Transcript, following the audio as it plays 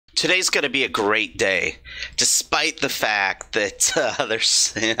Today's going to be a great day, despite the fact that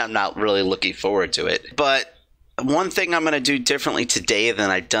I'm not really looking forward to it. But one thing I'm going to do differently today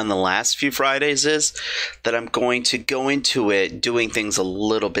than I've done the last few Fridays is that I'm going to go into it doing things a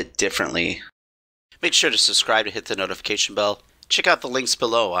little bit differently. Make sure to subscribe to hit the notification bell. Check out the links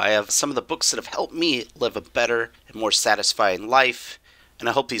below. I have some of the books that have helped me live a better and more satisfying life, and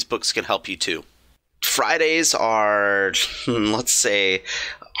I hope these books can help you too. Fridays are, let's say,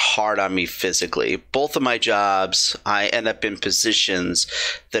 hard on me physically. Both of my jobs, I end up in positions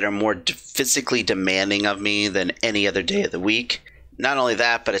that are more physically demanding of me than any other day of the week. Not only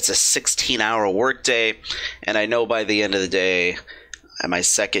that, but it's a 16-hour workday, and I know by the end of the day, at my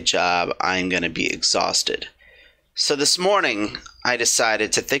second job, I'm going to be exhausted. So this morning, I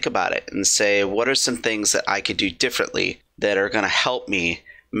decided to think about it and say, what are some things that I could do differently that are going to help me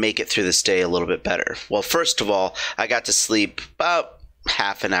make it through this day a little bit better? Well, first of all, I got to sleep about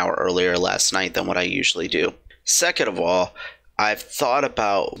half an hour earlier last night than what I usually do. Second of all, I've thought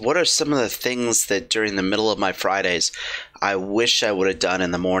about what are some of the things that during the middle of my Fridays I wish I would have done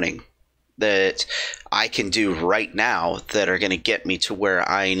in the morning that I can do right now that are going to get me to where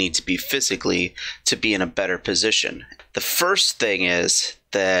I need to be physically to be in a better position. The first thing is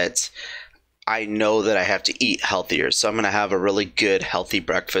that I know that I have to eat healthier. So I'm going to have a really good healthy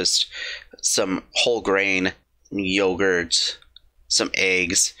breakfast, some whole grain, yogurt, some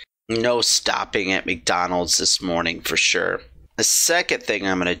eggs. No stopping at McDonald's this morning for sure. The second thing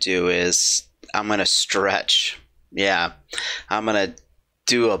I'm going to do is I'm going to stretch. Yeah, I'm going to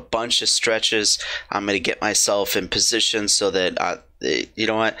do a bunch of stretches. I'm going to get myself in position so that, you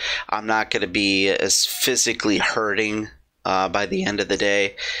know what, I'm not going to be as physically hurting by the end of the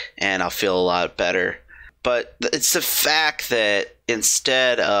day, and I'll feel a lot better. But it's the fact that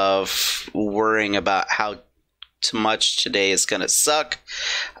instead of worrying about how too much today is going to suck,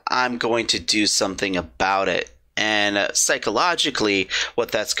 I'm going to do something about it. And psychologically,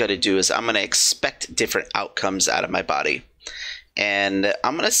 what that's going to do is I'm going to expect different outcomes out of my body. And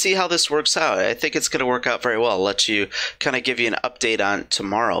I'm going to see how this works out. I think it's going to work out very well. I'll let you kind of give you an update on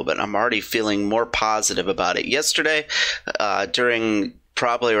tomorrow, but I'm already feeling more positive about it. Yesterday, during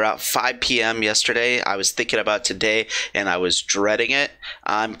probably around 5 p.m. yesterday, I was thinking about today and I was dreading it.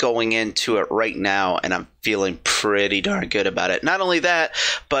 I'm going into it right now and I'm feeling pretty darn good about it. Not only that,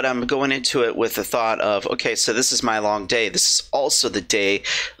 but I'm going into it with the thought of, okay, so this is my long day. This is also the day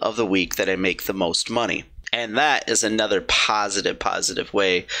of the week that I make the most money. And that is another positive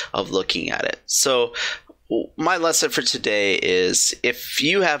way of looking at it. So my lesson for today is if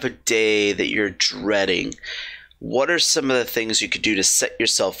you have a day that you're dreading, what are some of the things you could do to set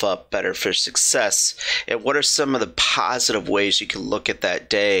yourself up better for success? And what are some of the positive ways you can look at that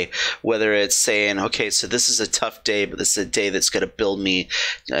day? Whether it's saying, okay, so this is a tough day, but this is a day that's going to build me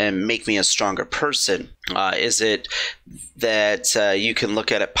and make me a stronger person. Is it that you can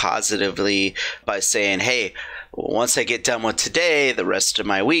look at it positively by saying, hey, once I get done with today, the rest of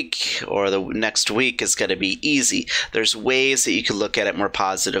my week or the next week is going to be easy. There's ways that you can look at it more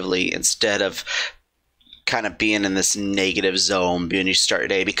positively instead of kind of being in this negative zone when you start your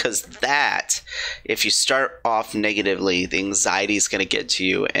day, because that, if you start off negatively, the anxiety is going to get to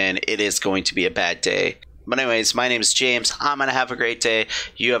you and it is going to be a bad day. But anyways, my name is James. I'm going to have a great day.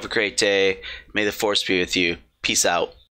 You have a great day. May the force be with you. Peace out.